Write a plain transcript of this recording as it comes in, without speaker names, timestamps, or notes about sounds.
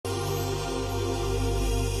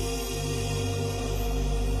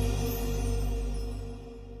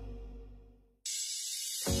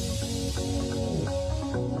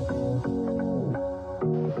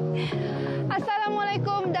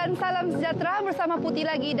dan salam sejahtera bersama Putih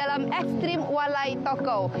lagi dalam Ekstrem Walai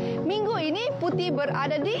Tokou. Minggu ini Putih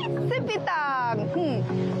berada di Sipitang.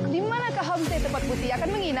 Di manakah homestay tempat Putih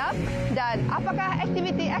akan menginap dan apakah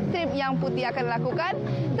aktiviti ekstrim yang Putih akan lakukan?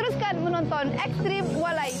 Teruskan menonton Ekstrem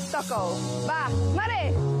Walai Tokou. Bah,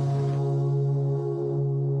 mari!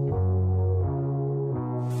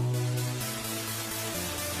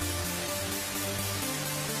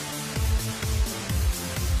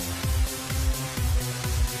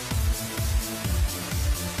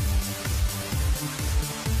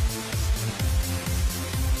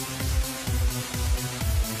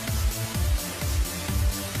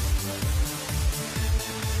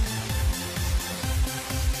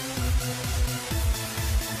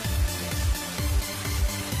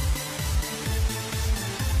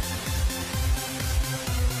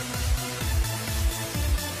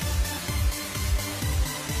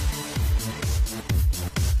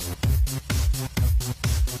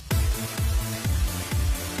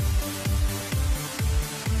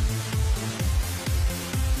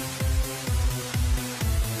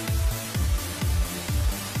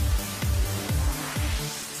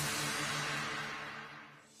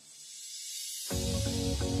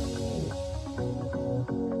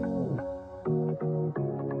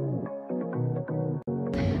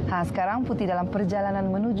 Sekarang Putih dalam perjalanan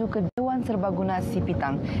menuju ke Dewan Serbaguna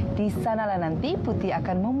Sipitang. Di sanalah nanti Putih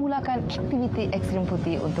akan memulakan aktiviti ekstrim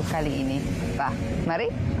Putih untuk kali ini. Bah, mari.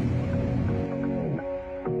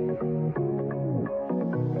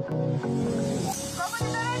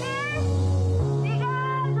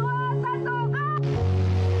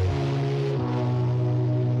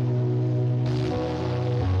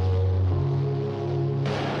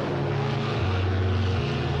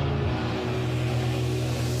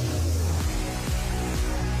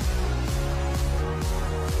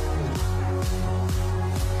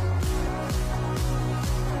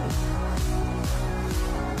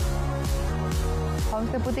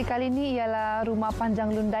 Homestay Putih kali ini ialah rumah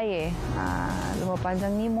panjang Lundaye. Rumah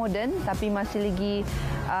panjang ni moden tapi masih lagi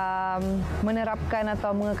menerapkan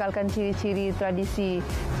atau mengekalkan ciri-ciri tradisi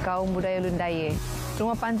kaum budaya Lundaye.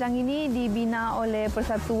 Rumah panjang ini dibina oleh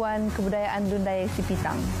Persatuan Kebudayaan Lundaye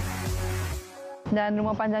Sipitang. Dan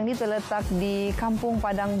rumah panjang ini terletak di Kampung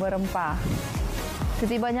Padang Berempah.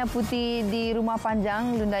 Setibanya Putih di rumah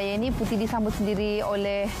panjang Lundaye ini, Putih disambut sendiri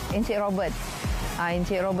oleh Encik Robert.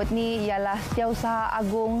 Encik Robert ni ialah Setiausaha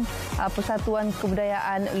Agung Persatuan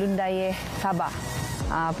Kebudayaan Lundaye Sabah.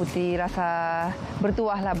 Putih rasa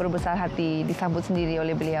bertuahlah berbesar hati disambut sendiri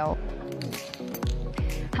oleh beliau.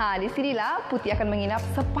 Di sinilah Putih akan menginap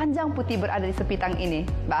sepanjang Putih berada di Sipitang ini.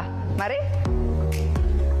 Bah, mari.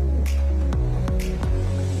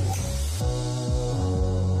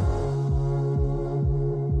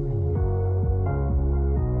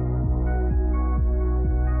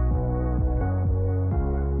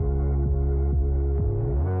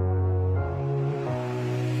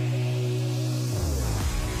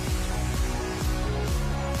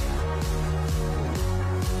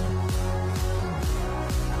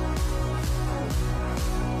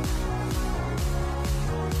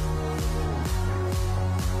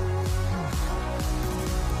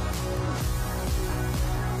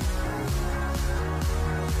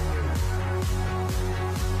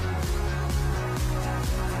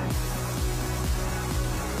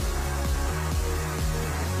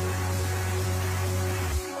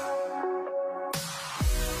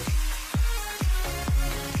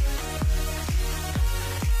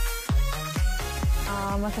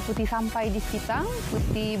 Masa Putih sampai di Sipitang,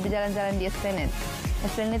 Putih berjalan-jalan di Ekstrem.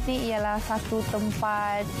 Ekstrem ini ialah satu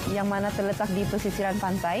tempat yang mana terletak di pesisiran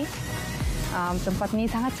pantai. Tempat ini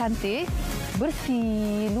sangat cantik,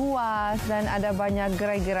 bersih, luas dan ada banyak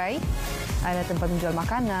gerai-gerai. Ada tempat menjual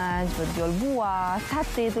makanan, menjual buah,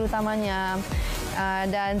 sate terutamanya.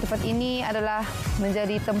 Dan tempat ini adalah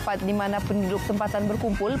menjadi tempat di mana penduduk tempatan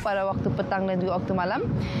berkumpul pada waktu petang dan juga waktu malam.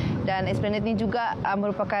 Dan Esplanade ini juga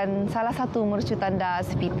merupakan salah satu mercu tanda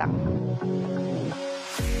Sipitang.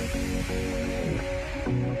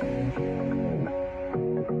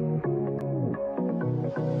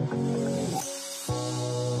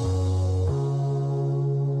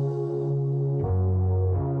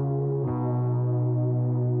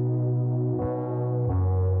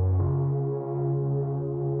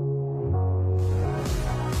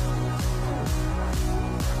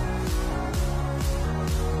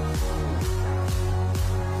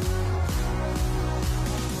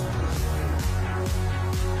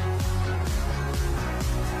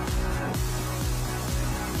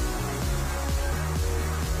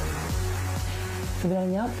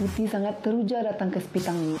 Sebenarnya Putih sangat teruja datang ke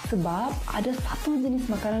Sipitang ini sebab ada satu jenis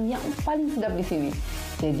makanan yang paling sedap di sini,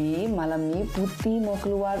 Jadi malam ni Putih mau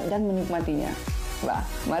keluar dan menikmatinya. Bah,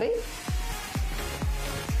 mari.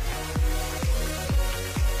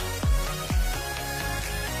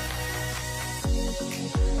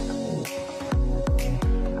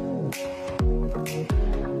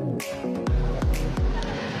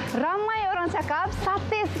 Ramai orang cakap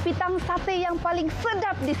sate Sipitang sate yang paling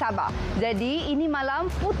sedap di Sabah. Jadi ini malam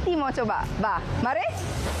Putih mau coba. Bah, mari.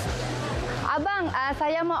 Abang,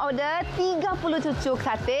 saya mau order 30 cucuk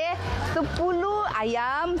sate, 10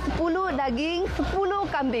 ayam, 10 daging, 10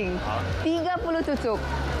 kambing. 30 cucuk.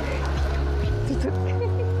 Cucuk.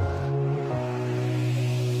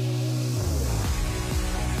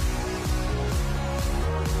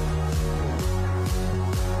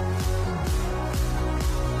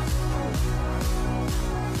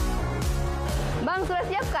 Bang, sudah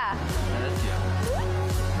siapkah? Sudah siap.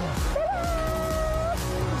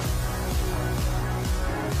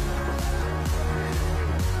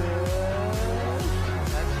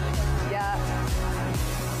 Ya.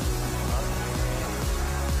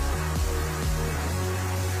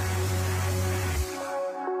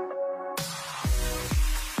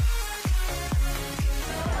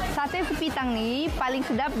 Sate Sipitang ni paling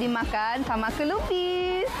sedap dimakan sama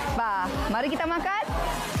kelupis. Bah, mari kita makan.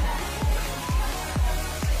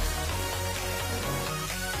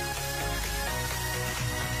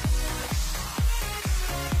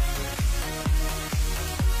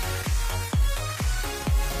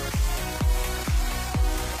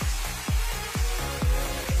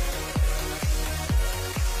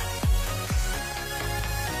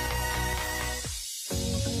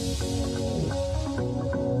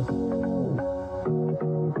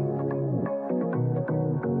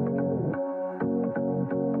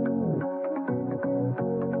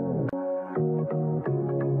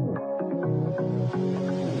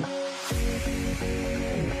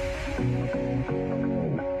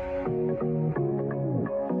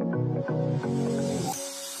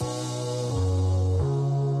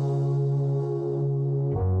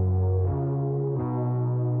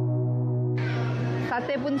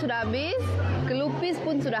 Sate pun sudah habis, kelupis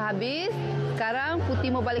pun sudah habis. Sekarang Putih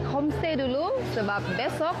mau balik homestay dulu sebab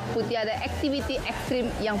besok Putih ada aktiviti ekstrim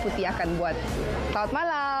yang Putih akan buat. Selamat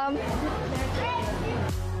malam.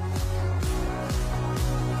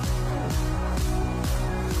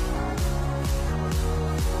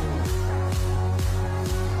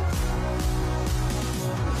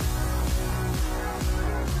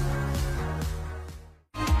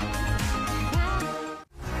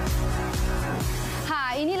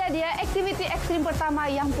 Inilah dia aktiviti ekstrim pertama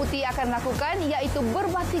yang Putih akan lakukan, iaitu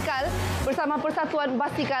berbasikal bersama Persatuan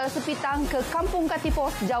Basikal Sipitang ke Kampung Katipo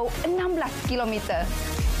sejauh 16 km.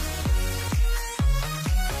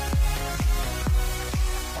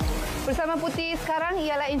 Bersama Putih sekarang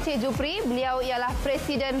ialah Encik Jupri. Beliau ialah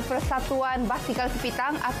Presiden Persatuan Basikal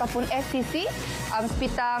Sipitang ataupun SCC,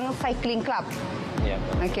 Sipitang Cycling Club. Ya.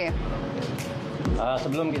 Okey.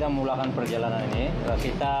 Sebelum kita memulakan perjalanan ini,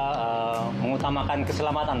 kita mengutamakan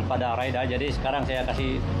keselamatan pada rider. Jadi sekarang saya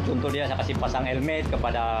kasih contoh dia, saya kasih pasang helmet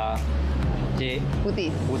kepada Cik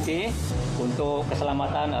Putih untuk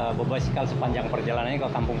keselamatan berbasikal sepanjang perjalanan ini ke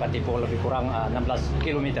Kampung Katipo lebih kurang 16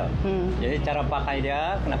 km. Jadi cara pakai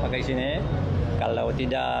dia, kena pakai sini. Kalau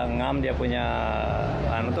tidak ngam dia punya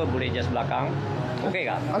tu boleh jas belakang. Okey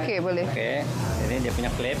kah? Okey, boleh. Okey. Ini dia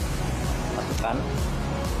punya klip. Masukkan.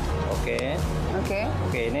 Okey. Okey.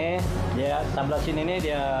 Okey, ini dia sebelah sini ni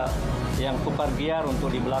dia yang tukar gear untuk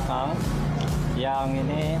di belakang. Yang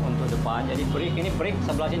ini untuk depan. Jadi brake ini brake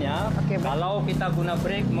sebelah sini ya. Okay, kalau kita guna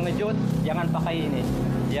brake mengejut, jangan pakai ini.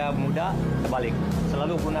 Dia mudah terbalik.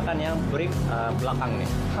 Selalu gunakan yang brake belakang ni.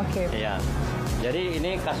 Okey. Ya. Jadi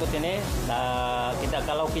ini kasut ini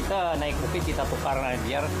kalau kita naik bukit kita tukar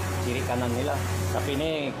gear kiri kanan ni lah. Tapi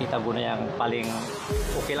ini kita guna yang paling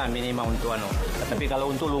okey lah, minimal untuk Tapi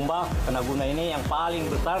kalau untuk lomba kena guna ini yang paling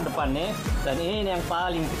besar depan ni, dan ini yang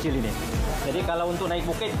paling kecil ini. Jadi kalau untuk naik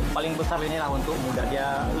bukit paling besar inilah untuk mudah,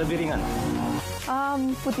 dia lebih ringan.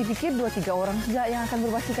 Putih pikir 2-3 orang saja yang akan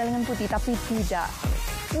berbasikal dengan Putih, tapi tidak.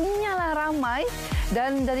 Punyalah ramai,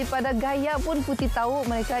 dan daripada gaya pun Putih tahu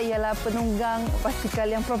mereka ialah penunggang basikal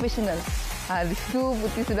yang profesional. Di situ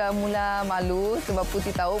Putih sudah mula malu sebab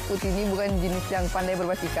Putih tahu Putih ini bukan jenis yang pandai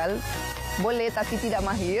berbasikal. Boleh tapi tidak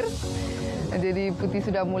mahir. Jadi Putih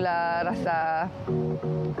sudah mula rasa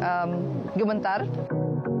gemetar.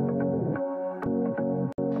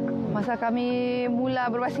 Masa kami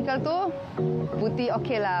mula berbasikal tu, Putih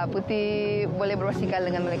okeylah. Putih boleh berbasikal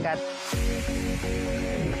dengan mereka.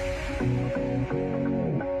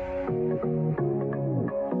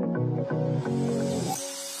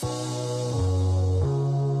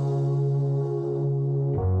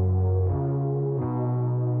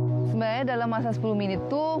 sebenarnya dalam masa 10 minit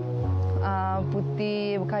tu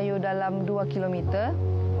Putih berkayuh dalam 2 kilometer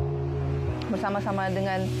bersama-sama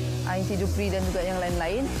dengan Encik Jupri dan juga yang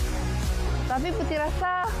lain-lain. Tapi Putih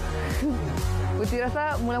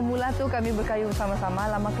rasa mula-mula tu kami berkayuh bersama-sama,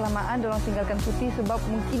 lama-kelamaan diorang tinggalkan Putih sebab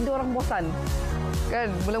mungkin diorang bosan. Kan,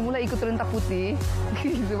 mula-mula ikut rentak Putih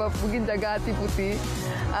sebab mungkin jaga hati Putih.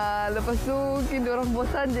 Lepas tu mungkin diorang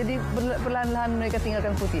bosan, jadi perlahan-lahan mereka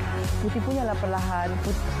tinggalkan Putih. Putih punyalah perlahan.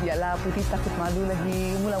 Putih takut malu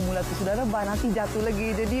lagi. Mula-mula tu sudah rebah, nanti jatuh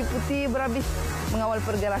lagi. Jadi Putih berhabis mengawal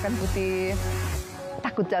pergerakan Putih.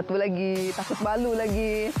 Takut jatuh lagi, takut malu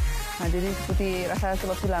lagi. Jadi Putih rasa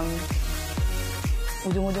sebab itulah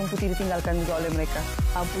ujung-ujung Putih ditinggalkan juga oleh mereka.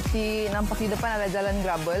 Putih nampak di depan ada jalan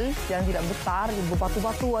gravel yang tidak besar,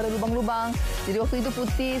 berbatu-batu, ada lubang-lubang. Jadi waktu itu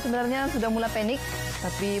Putih sebenarnya sudah mula panik,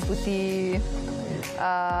 tapi Putih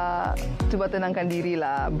cuba tenangkan diri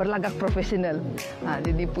lah, berlagak profesional.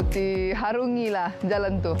 Jadi Putih harungilah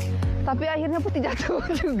jalan tu. Tapi akhirnya Putih jatuh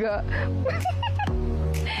juga.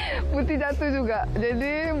 Putih jatuh juga.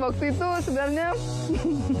 Jadi waktu itu sebenarnya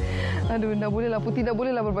aduh, Putih dah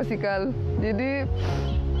bolehlah berbasikal. Jadi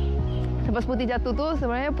selepas Putih jatuh tu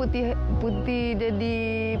sebenarnya Putih jadi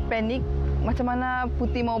panik. Macam mana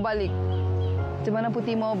Putih mau balik? Macam mana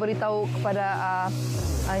Putih mau beritahu kepada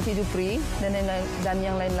Encik Jupri dan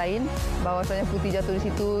yang lain-lain bahawasanya Putih jatuh di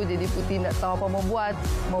situ. Jadi Putih tak tahu apa mau buat.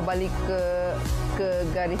 Mau balik ke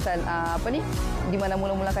garisan di mana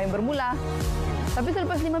mula-mula kami bermula. Tapi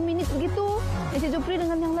selepas 5 minit begitu, Encik Jupri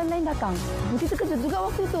dengan yang lain-lain datang. Putih terkejut juga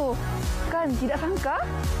waktu itu. Kan tidak sangka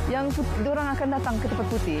yang diorang akan datang ke tempat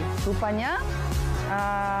Putih. Rupanya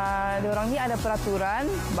diorang ni ada peraturan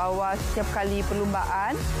bahawa setiap kali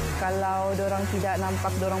perlumbaan, kalau diorang tidak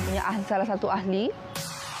nampak diorang punya salah satu ahli,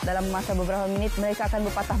 dalam masa beberapa minit mereka akan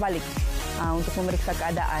berpatah balik untuk memeriksa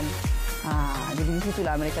keadaan. Jadi di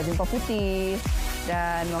situlah mereka jumpa Putih.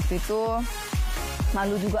 Dan waktu itu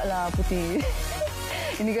malu jugalah Putih.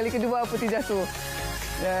 Ini kali kedua Putih jatuh.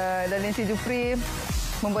 Dan Encik Jupri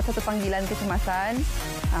membuat satu panggilan kecemasan,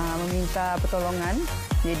 meminta pertolongan.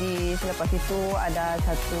 Jadi selepas itu ada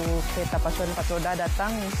satu kereta pasuan 4 roda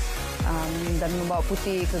datang dan membawa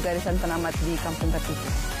Putih ke garisan penamat di kampung Katipu.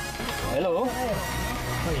 Hello.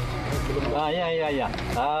 Ya.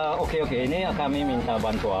 Okey. Ini kami minta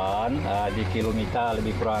bantuan di kilometer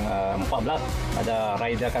lebih kurang 14. Ada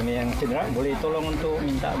rider kami yang cedera. Boleh tolong untuk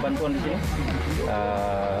minta bantuan di sini?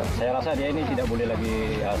 Saya rasa dia ini tidak boleh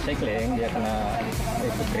lagi cycling. Dia kena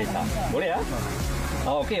ikut kereta. Boleh ya?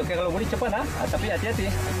 Okey. Kalau boleh cepat tapi hati-hati.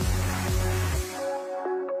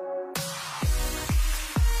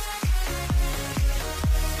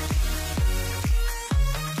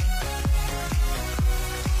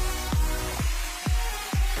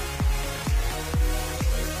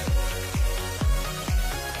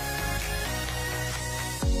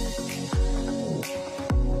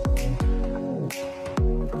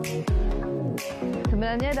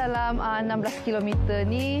 Sebenarnya dalam 16 km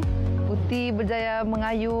ni Putih berjaya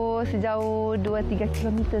mengayuh sejauh 2-3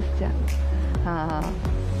 km saja.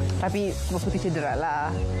 Tapi Putih cedera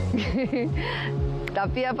lah.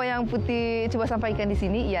 Tapi apa yang Putih cuba sampaikan di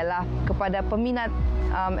sini ialah kepada peminat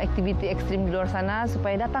aktiviti ekstrim di luar sana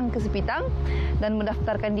supaya datang ke Sipitang dan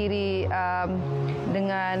mendaftarkan diri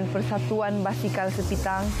dengan Persatuan Basikal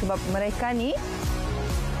Sipitang, sebab mereka ni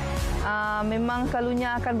memang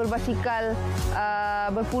selalunya akan berbasikal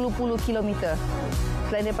berpuluh-puluh kilometer.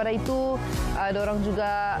 Selain daripada itu, diorang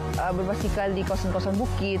juga berbasikal di kawasan-kawasan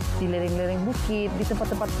bukit, di lereng-lereng bukit, di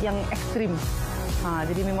tempat-tempat yang ekstrim.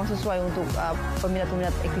 Jadi memang sesuai untuk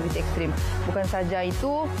peminat-peminat aktiviti ekstrim. Bukan saja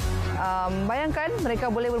itu, bayangkan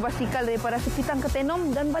mereka boleh berbasikal daripada Sipitang ke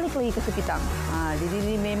Tenom dan balik lagi ke Sipitang.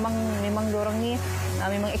 Jadi memang diorang ni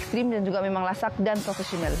memang ekstrim dan juga memang lasak dan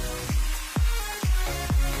profesional.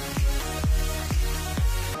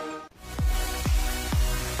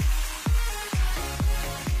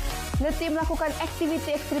 Letih melakukan aktiviti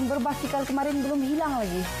ekstrim berbasikal kemarin belum hilang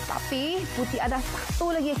lagi. Tapi Putih ada satu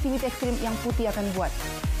lagi aktiviti ekstrim yang Putih akan buat.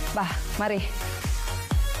 Mari.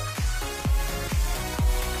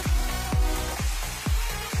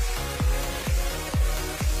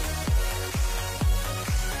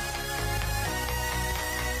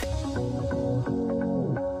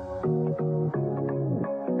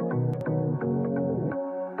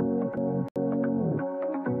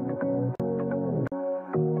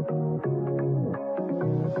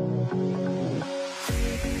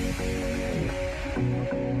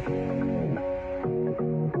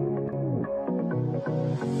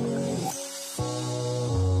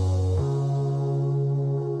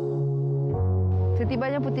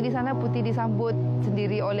 Putih di sana, Putih disambut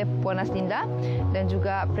sendiri oleh Puan Astinda dan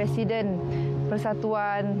juga Presiden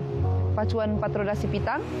Persatuan Pacuan Empat Roda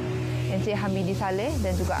Sipitang, Encik Hamidi Saleh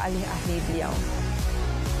dan juga ahli-ahli beliau.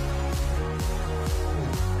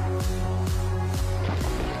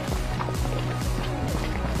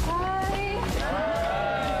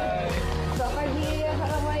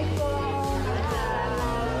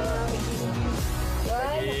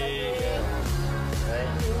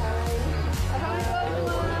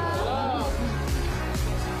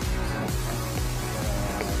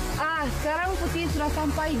 Sekarang Putih sudah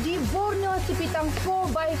sampai di Borneo Sipitang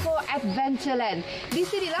 4x4 Adventureland. Di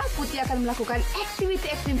sinilah Putih akan melakukan aktiviti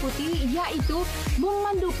ekstrim Putih, iaitu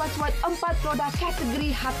memandu pacuan 4 roda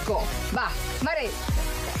kategori hardcore. Bah, mari.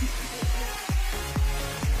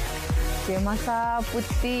 Okay, masa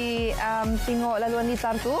Putih tengok laluan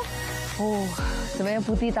litar tu, sebenarnya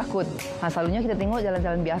Putih takut. Selalunya kita tengok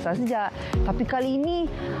jalan-jalan biasa saja. Tapi kali ini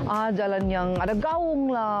jalan yang ada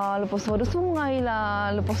gaung lah, lepas tu ada sungai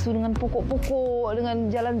lah, lepas tu dengan pokok-pokok, dengan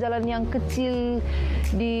jalan-jalan yang kecil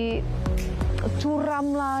di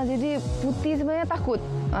curam lah. Jadi Putih sebenarnya takut.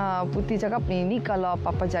 Putih cakap ni kalau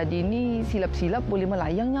apa-apa jadi ni silap-silap boleh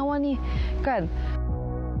melayang nyawa ni, kan?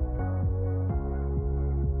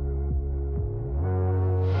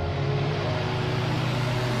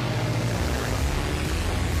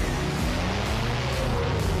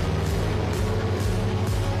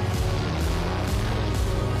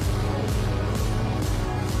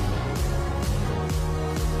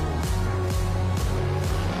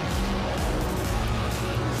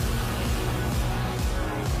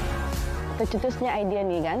 Tercetusnya idea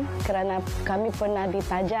ni kan kerana kami pernah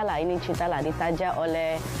ditaja lah, ini cerita lah, ditaja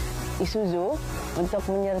oleh Isuzu untuk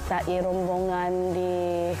menyertai rombongan di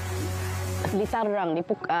Litarang di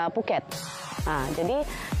Phuket. Jadi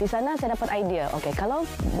di sana saya dapat idea, okey, kalau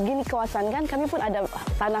begini kawasan kan kami pun ada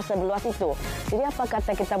tanah sebeluas itu. Jadi apa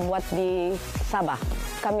kata kita buat di Sabah?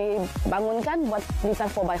 Kami bangunkan buat Litar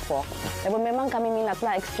 4x4. Dan memang kami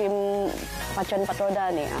minatlah ekstrim pacuan 4 roda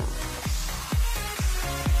ni.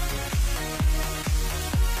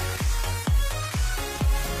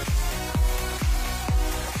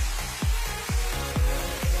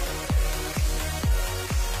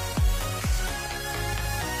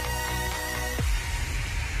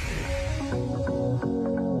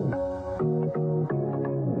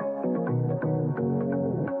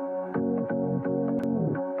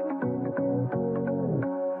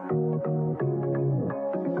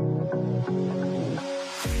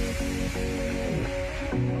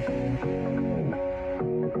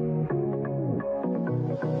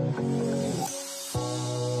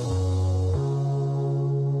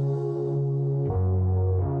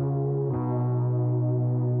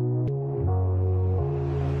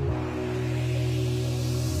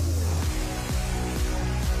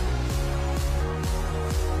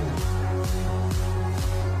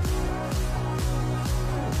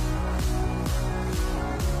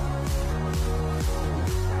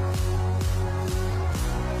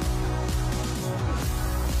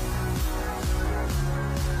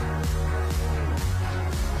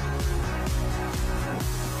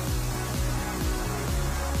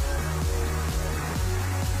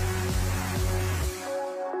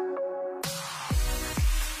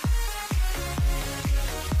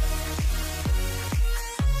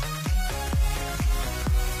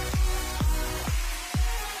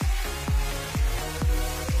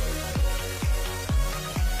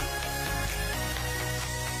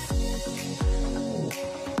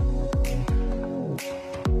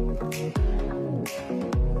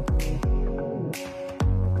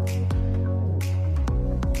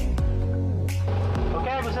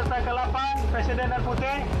 Presiden dan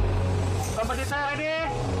Putih. Kompetitor ready?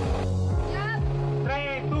 Siap.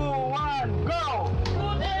 3, 2, 1, go!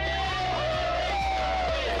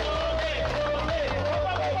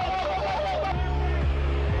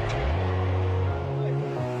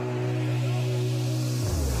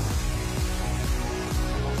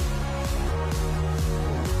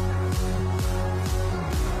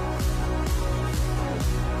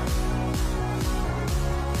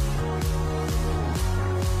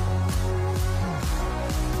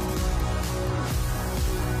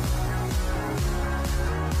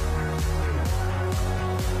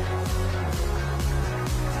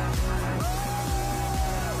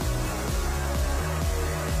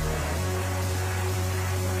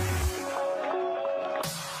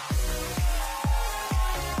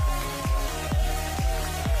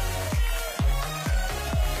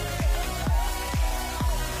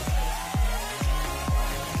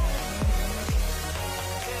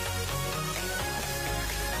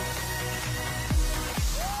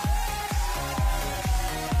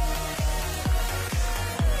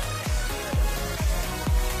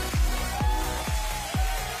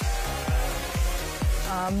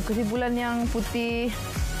 Kesimpulan yang Putih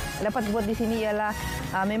dapat buat di sini ialah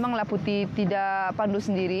memanglah Putih tidak pandu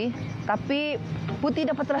sendiri, tapi Putih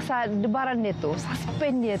dapat rasa debaran dia tu,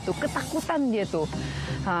 suspense dia tu, ketakutan dia tu.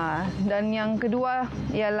 Dan yang kedua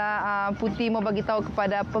ialah Putih mau bagi tahu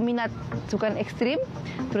kepada peminat sukan ekstrim,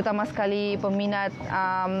 terutama sekali peminat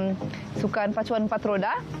sukan pacuan 4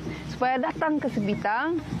 roda, supaya datang ke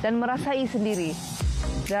Sipitang dan merasai sendiri.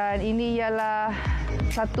 Dan ini ialah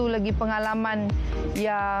satu lagi pengalaman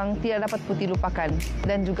yang tidak dapat Putih lupakan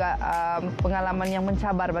dan juga pengalaman yang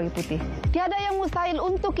mencabar bagi Putih. Tiada yang mustahil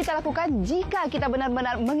untuk kita lakukan jika kita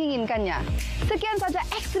benar-benar menginginkannya. Sekian saja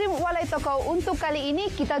Ekstrem Walai Tokou untuk kali ini.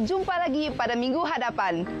 Kita jumpa lagi pada minggu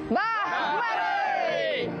hadapan. Mari!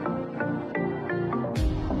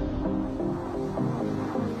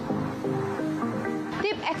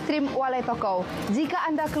 Ekstrem Walai Tokou. Jika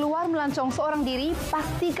anda keluar melancong seorang diri,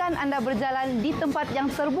 pastikan anda berjalan di tempat yang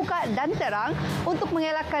terbuka dan terang untuk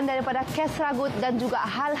mengelakkan daripada kes ragut dan juga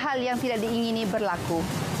hal-hal yang tidak diingini berlaku.